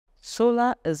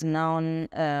solar is now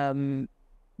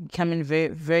becoming very,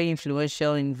 very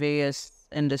influential in various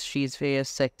industries, various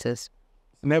sectors.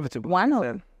 Inevitable.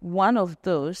 One of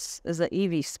those is the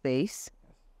EV space.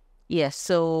 Yes.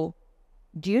 So,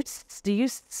 do you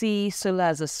see solar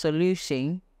as a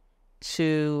solution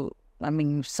to,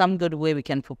 some good way we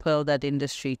can propel that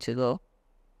industry to go?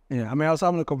 Yeah, I was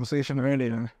having a conversation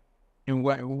earlier in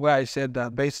where I said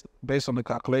that based on the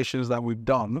calculations that we've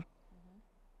done,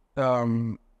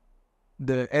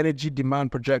 the energy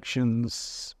demand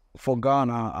projections for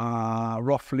Ghana are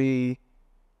roughly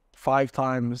 5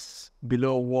 times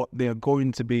below what they're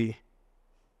going to be.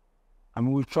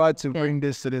 We've tried to bring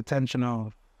this to the attention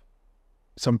of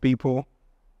some people,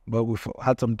 but we've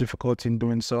had some difficulty in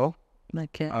doing so.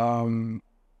 Okay.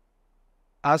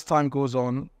 As time goes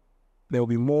on, there will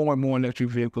be more and more electric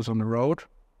vehicles on the road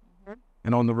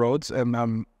and on the roads.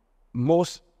 And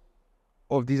most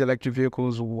of these electric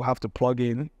vehicles will have to plug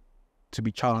in to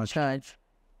be charged.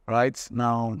 Right?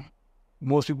 Now,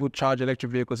 most people charge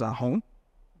electric vehicles at home.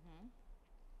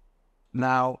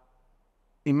 Now,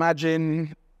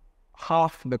 imagine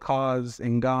half the cars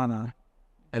in Ghana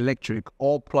electric,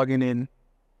 all plugging in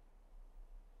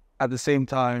at the same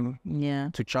time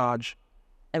to charge.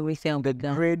 Everything. The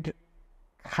grid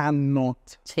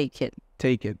cannot take it.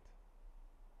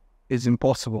 It's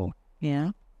impossible.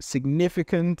 Yeah.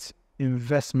 Significant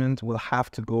investment will have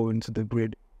to go into the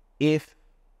grid if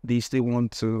they still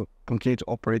want to continue to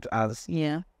operate as.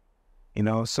 Yeah.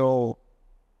 So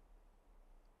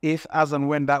if, as and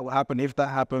when that will happen, if that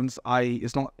happens,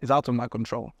 it's out of my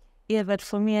control. Yeah, but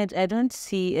for me, I don't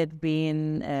see it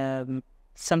being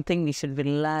something we should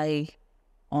rely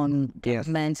on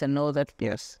government and all that.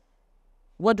 Yes.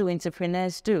 What do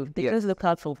entrepreneurs do? They just look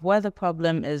out for where the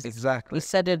problem is. Exactly. We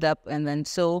set it up, and then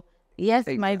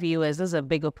my view is there's a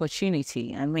big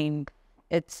opportunity.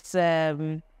 It's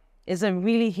a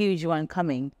really huge one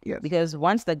coming. Yes. Because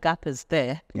once the gap is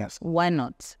there, why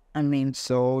not?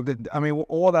 So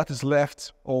all that is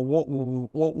left, or what will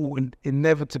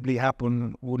inevitably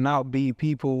happen, will now be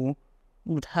people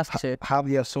would have to have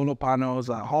their solar panels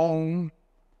at home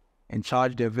and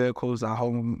charge their vehicles at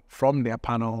home from their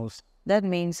panels. That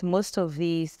means most of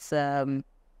these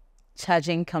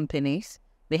charging companies,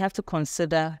 they have to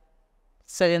consider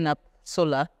setting up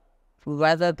solar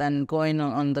rather than going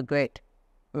on the grid,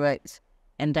 right?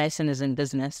 And Dyson is in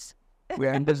business. We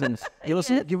are in business.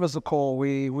 Give us a call.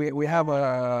 We have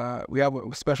a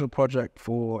special project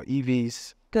for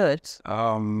EVs. Good.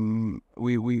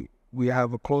 We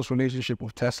have a close relationship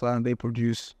with Tesla, and they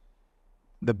produce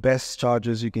the best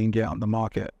chargers you can get on the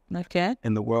market. Okay.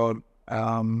 In the world.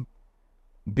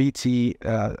 BP,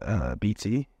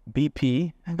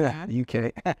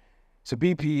 UK. So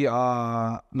BP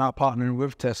are now partnering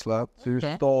with Tesla to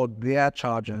install their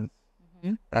chargers.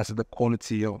 That's the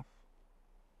quality of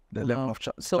the level of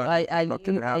charge. So are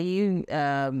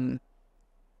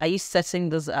you setting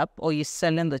this up, or you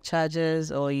selling the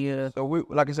chargers, or you? So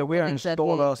like I said, we're an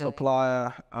installer,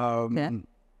 supplier.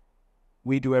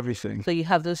 We do everything. So you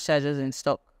have those chargers in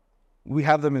stock? We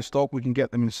have them in stock. We can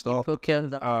get them in stock. Procure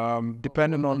them.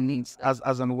 Depending on needs,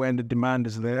 as and when the demand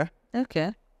is there.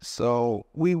 Okay. So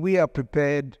we are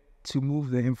prepared to move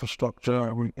the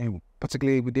infrastructure,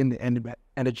 particularly within the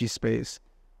energy space,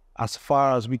 as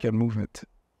far as we can move it.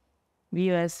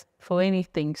 Viewers, for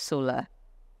anything solar,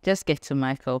 just get to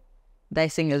Michael.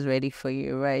 Dyson is ready for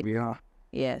you, right? We are.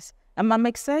 Yes. I'm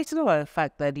excited about the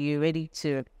fact that you're ready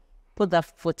to put that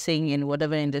footing in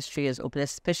whatever industry is open,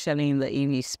 especially in the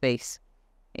EV space.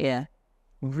 Yeah.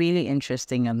 Really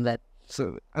interesting on that.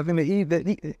 So I think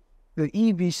the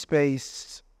EV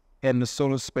space and the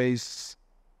solar space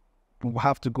will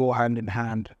have to go hand in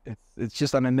hand. It's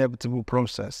just an inevitable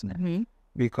process.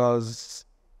 Because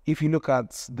if you look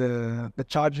at the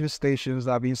charging stations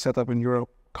that are being set up in Europe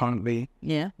currently,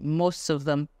 most of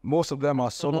them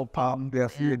are solar powered.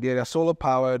 They're solar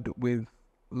powered with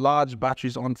large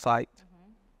batteries on site.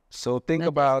 So think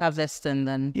about harvesting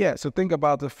then. Yeah, so think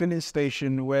about the filling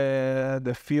station where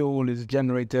the fuel is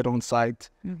generated on site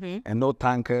and no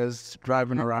tankers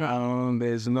driving around.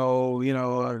 There's no,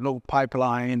 no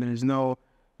pipeline. There's no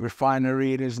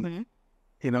refinery. There's,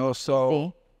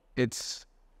 so it's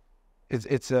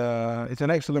an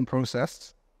excellent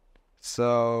process.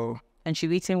 So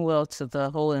contributing well to the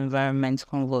whole environment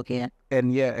convoke here.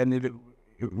 And it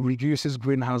reduces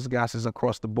greenhouse gases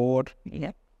across the board.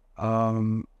 Yeah.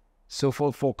 So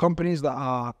for companies that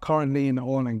are currently in the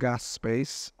oil and gas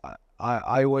space,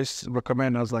 I always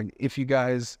recommend, if you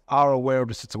guys are aware of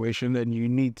the situation, then you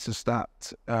need to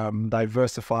start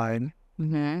diversifying.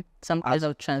 Some kind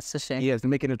of transition. Yes,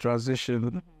 making a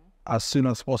transition as soon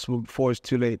as possible before it's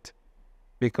too late.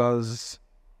 because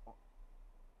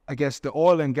I guess the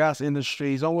oil and gas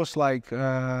industry is almost like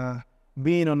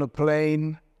being on a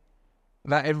plane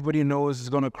that everybody knows is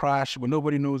going to crash, but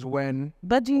nobody knows when.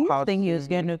 But do you think it's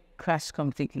going to crash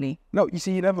completely? No, you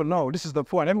see, you never know. This is the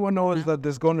point. Everyone knows that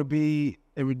there's going to be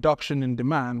a reduction in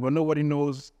demand, but nobody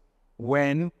knows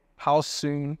when, how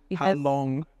soon, how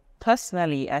long.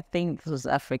 Personally, I think it was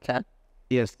Africa.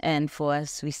 Yes. And for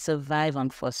us, we survive on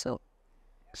fossil.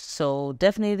 So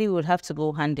definitely we'll have to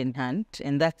go hand in hand,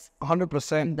 and that's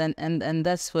 100%. And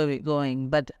that's where we're going.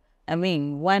 But I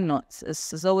mean, why not?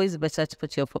 It's always better to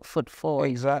put your foot forward.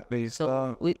 Exactly.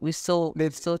 So we still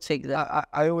take that.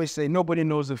 I always say nobody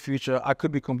knows the future. I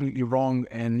could be completely wrong,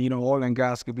 and oil and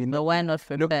gas could be. But why not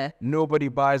prepare? Nobody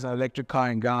buys an electric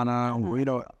car in Ghana.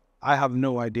 I have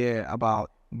no idea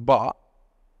about. But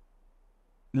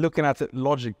looking at it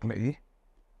logically,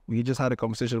 we just had a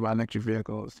conversation about electric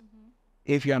vehicles.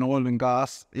 If you're an oil and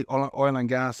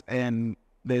gas, and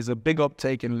there's a big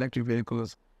uptake in electric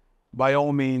vehicles, by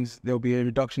all means, there'll be a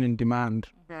reduction in demand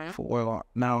for oil.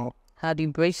 Now, how do you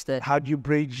bridge that? How do you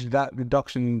bridge that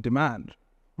reduction in demand,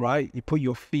 right? You put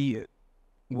your feet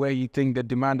where you think the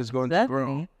demand is going to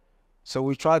grow. So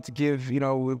we try to give,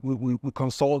 we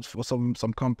consult for some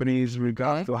companies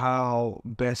regarding to how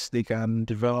best they can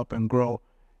develop and grow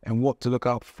and what to look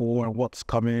out for and what's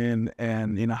coming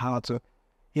and, how to,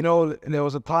 there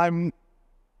was a time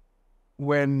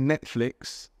when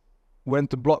Netflix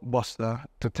went to Blockbuster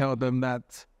to tell them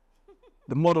that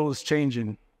the model is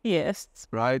changing. Yes.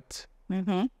 Right?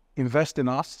 Invest in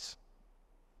us.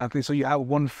 I think so you have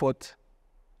 1 foot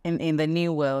in the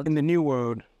new world. In the new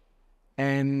world.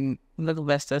 And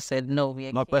Blockbuster said no,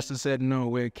 Blockbuster said no,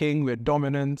 we're king, we're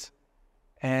dominant.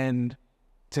 And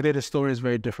today the story is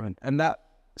very different. And that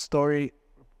story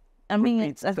I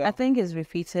think it's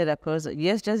repeated across.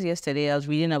 Yes, just yesterday I was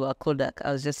reading about Kodak.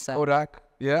 I was just Kodak,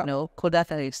 yeah. Kodak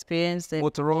has experienced it.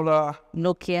 Motorola,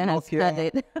 Nokia has had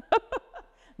it.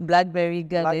 BlackBerry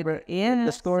got it. Yeah.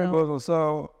 The story goes on.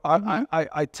 So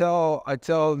I tell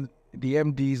the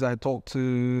MDs I talk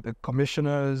to, the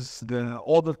commissioners,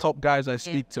 all the top guys I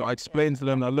speak to, I explain to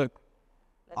them that look,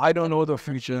 I don't know the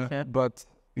future, but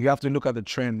you have to look at the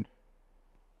trend.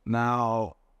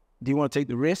 Now, do you want to take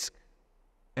the risk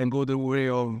and go the way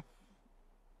of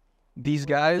these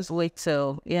guys? Wait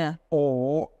till,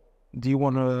 Or do you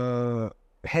want to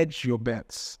hedge your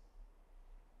bets?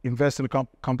 Invest in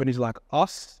companies like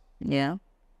us. Yeah.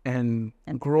 And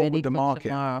grow with the market.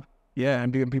 Tomorrow. Yeah,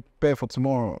 and be prepared for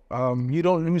tomorrow. You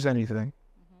don't lose anything.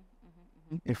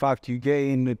 In fact, you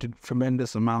gain a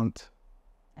tremendous amount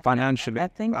financially. I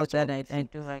think with that, I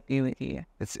do agree with you.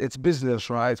 It's business,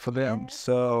 right, for them.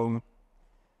 So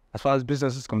as far as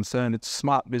business is concerned, it's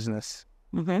smart business.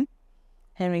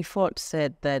 Henry Ford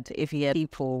said that if he had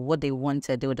people what they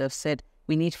wanted, they would have said,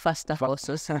 we need faster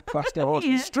horses. Faster horses.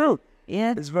 It's true.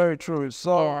 Yeah. It's very true.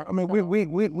 So,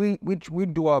 we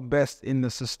do our best in the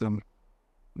system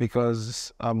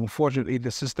because, unfortunately,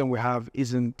 the system we have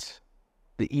isn't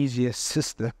the easiest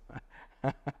system.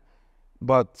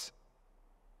 But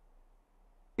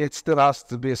it still has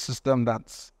to be a system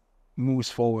that moves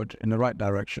forward in the right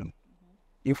direction.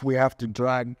 If we have to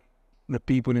drag the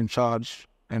people in charge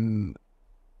and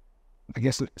I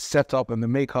guess set up and the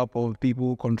makeup of people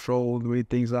who control the way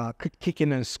things are,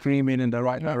 kicking and screaming in the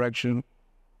right direction,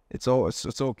 it's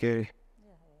okay.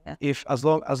 If as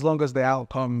long as the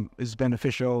outcome is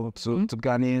beneficial to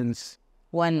Ghanaians,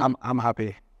 I'm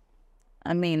happy.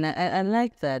 I mean, I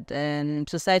like that, and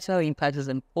societal impact is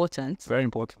important. Very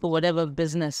important for whatever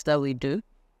business that we do.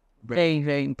 Very,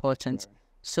 very important.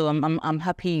 So I'm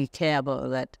happy you care about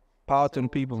that. Power to the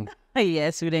people.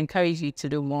 Yes, we'd encourage you to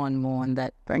do more and more on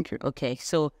that. Thank you. Okay,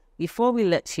 so before we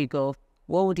let you go,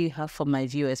 what would you have for my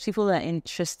viewers? People that are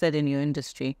interested in your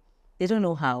industry, they don't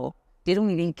know how, they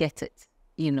don't even get it,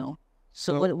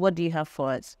 So what do you have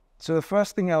for us? So the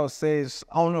first thing I would say is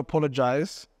I want to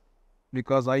apologize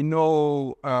because I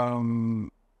know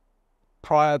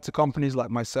prior to companies like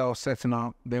myself setting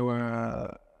up, there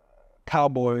were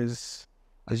cowboys,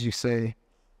 as you say,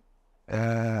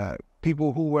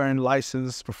 people who weren't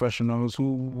licensed professionals,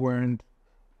 who weren't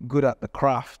good at the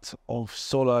craft of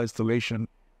solar installation,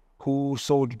 who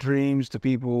sold dreams to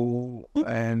people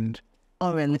and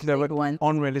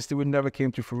unrealistic, we never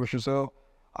came to fruition. So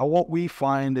what we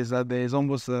find is that there's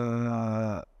almost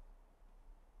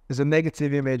there's a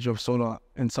negative image of solar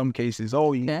in some cases.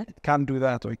 Oh, you can't do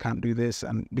that or you can't do this,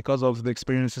 and because of the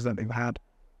experiences that they've had.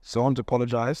 So I want to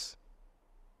apologize.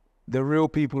 The real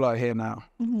people are here now.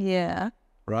 Yeah.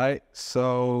 Right?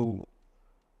 So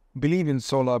believe in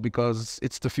solar because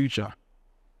it's the future.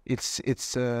 It's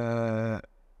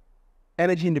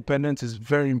energy independence is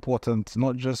very important,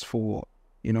 not just for,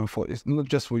 it's not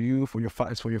just for you,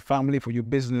 it's for your family, for your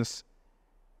business.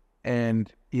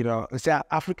 And,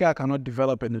 Africa cannot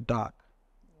develop in the dark.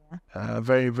 Yeah.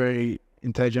 Very, very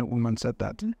intelligent woman said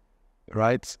that,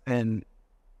 right? And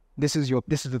this is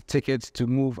the ticket to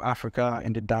move Africa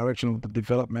in the direction of the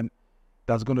development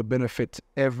that's going to benefit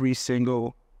every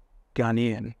single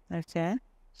Ghanaian. Okay.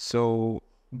 So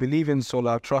believe in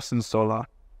solar, trust in solar,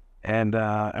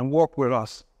 and work with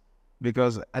us,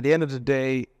 because at the end of the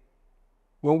day,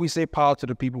 when we say power to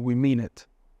the people, we mean it.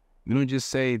 We don't just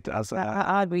say it as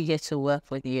how do we get to work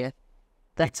with you?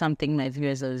 That's something my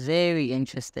viewers are very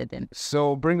interested in.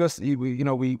 So bring us,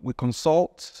 we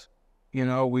consult,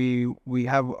 we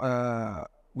have,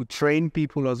 we train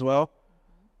people as well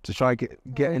to try to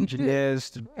get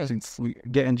engineers, we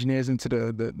get engineers into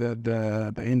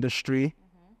the industry.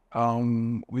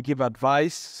 We give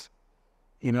advice,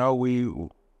 we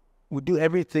do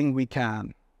everything we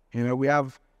can. We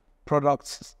have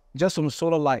products, just from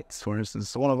solar lights, for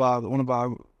instance. One of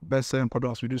our best-selling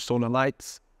products, we do solar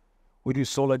lights. We do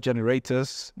solar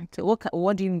generators. So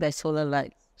what do you mean by solar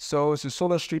lights? So it's a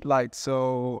solar street light.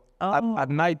 So at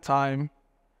nighttime,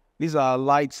 these are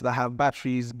lights that have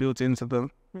batteries built into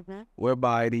them,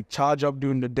 whereby they charge up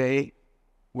during the day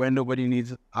when nobody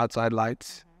needs outside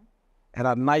lights. And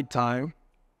at nighttime,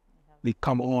 they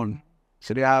come on.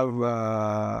 So they have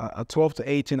a 12 to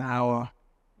 18 hour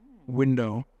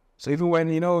window. So even when,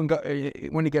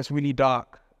 when it gets really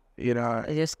dark, it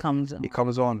just comes on. It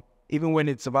comes on. Even when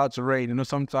it's about to rain,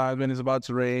 sometimes when it's about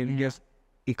to rain,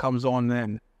 it comes on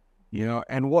then,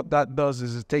 And what that does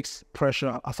is it takes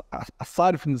pressure,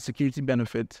 aside from the security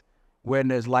benefit, when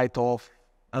there's light off,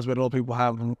 as when a lot of people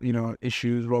have,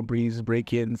 issues, robberies,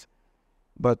 break-ins.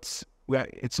 But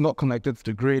it's not connected to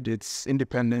the grid. It's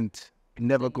independent. It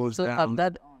never goes down. Have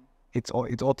that on. It's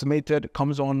automated. It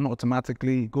comes on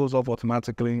automatically. It goes off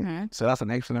automatically. So that's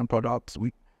an excellent product.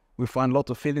 We find a lot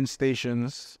of filling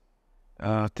stations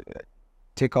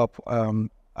take up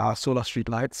our solar street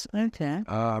lights. Okay.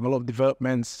 A lot of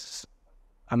developments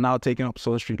are now taking up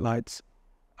solar street lights.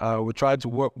 We try to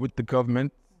work with the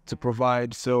government to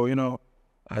provide. So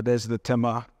there's the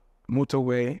Tema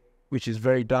motorway, which is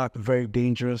very dark, very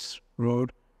dangerous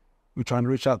road. We're trying to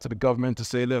reach out to the government to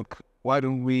say, look, why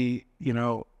don't we,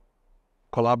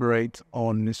 collaborate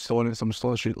on installing some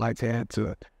solar street lights here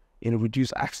to,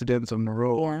 reduce accidents on the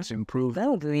road, to improve. That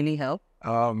would really help.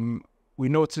 We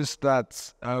noticed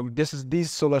that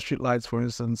these solar street lights, for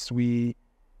instance, we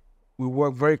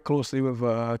work very closely with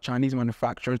a Chinese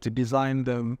manufacturer to design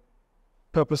them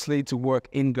purposely to work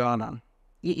in Ghana.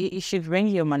 You should bring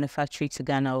your manufacturing to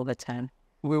Ghana over time.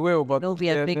 We will, but don't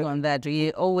be big on that.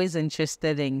 You're always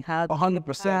interested in how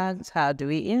 100%. How do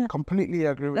we? Completely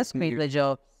agree with you. Let's make the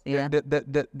job. Yeah.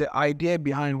 The idea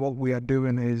behind what we are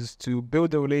doing is to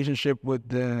build a relationship with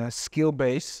the skill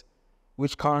base,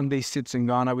 which currently sits in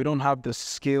Ghana. We don't have the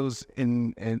skills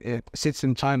it sits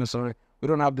in China. Sorry, we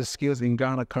don't have the skills in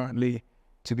Ghana currently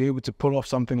to be able to pull off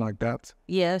something like that.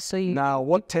 Yeah. So now,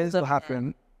 what tends to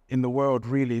happen in the world,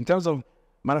 really, in terms of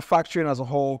manufacturing as a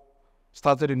whole,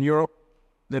 started in Europe,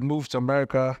 then moved to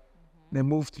America, then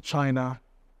moved to China,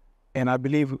 and I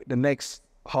believe the next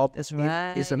hub is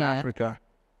in Africa.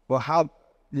 Well, how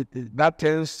that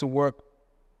tends to work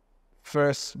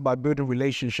first by building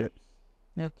relationships.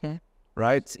 Okay.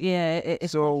 Right? Yeah.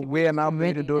 So we are now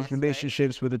building those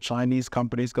relationships with the Chinese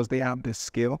companies because they have this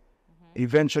skill.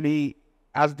 Eventually,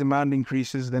 as demand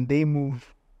increases, then they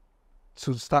move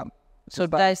to start. So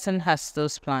Dyson has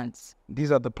those plans.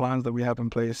 These are the plans that we have in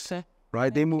place. Okay.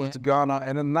 Right? They move to Ghana.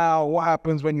 And then now what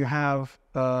happens when you have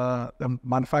the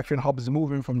manufacturing hubs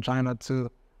moving from China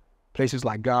to places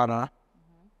like Ghana?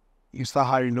 You start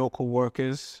hiring local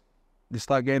workers. They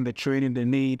start getting the training they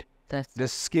need. The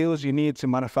skills you need to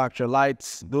manufacture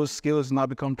lights, those skills now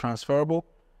become transferable.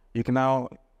 You can now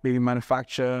maybe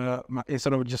manufacture,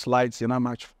 instead of just lights, you're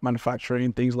now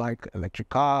manufacturing things like electric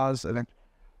cars.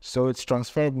 So it's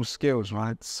transferable skills,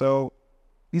 right? So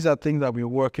these are things that we're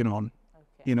working on.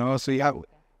 Okay. So you have,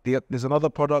 there's another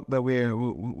product that we're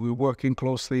working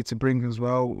closely to bring as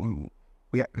well.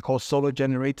 We call solar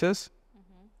generators.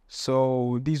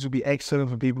 So these would be excellent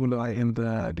for people like in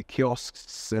the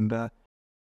kiosks and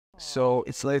so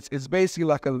it's basically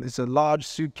like it's a large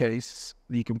suitcase.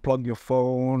 You can plug your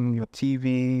phone, your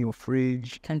TV, your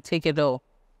fridge. Can take it all.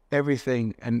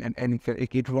 Everything, and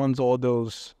it runs all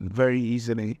those very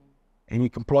easily, and you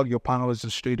can plug your panels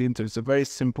just straight into it. It's a very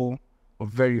simple but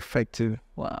very effective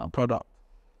product.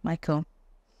 Michael.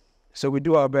 So we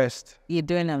do our best. You're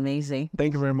doing amazing.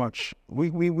 Thank you very much.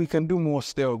 We can do more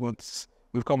still, but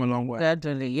we've come a long way.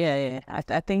 Gradually, yeah.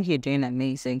 I think you're doing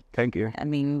amazing. Thank you. I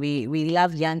mean, we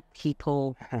love young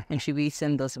people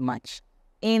contributing this much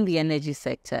in the energy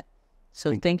sector.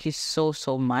 So thank you so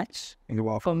much You're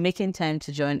welcome. for making time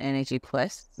to join Energy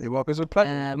Quest. You're welcome. It's a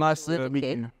pleasure. Nice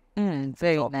meeting you.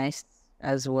 Very nice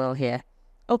as well here.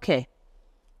 Okay,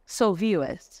 so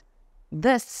viewers,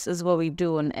 this is what we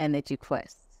do on Energy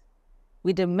Quest.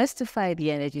 We demystify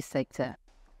the energy sector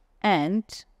and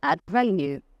add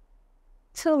value.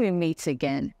 Till we meet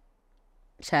again.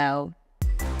 Ciao.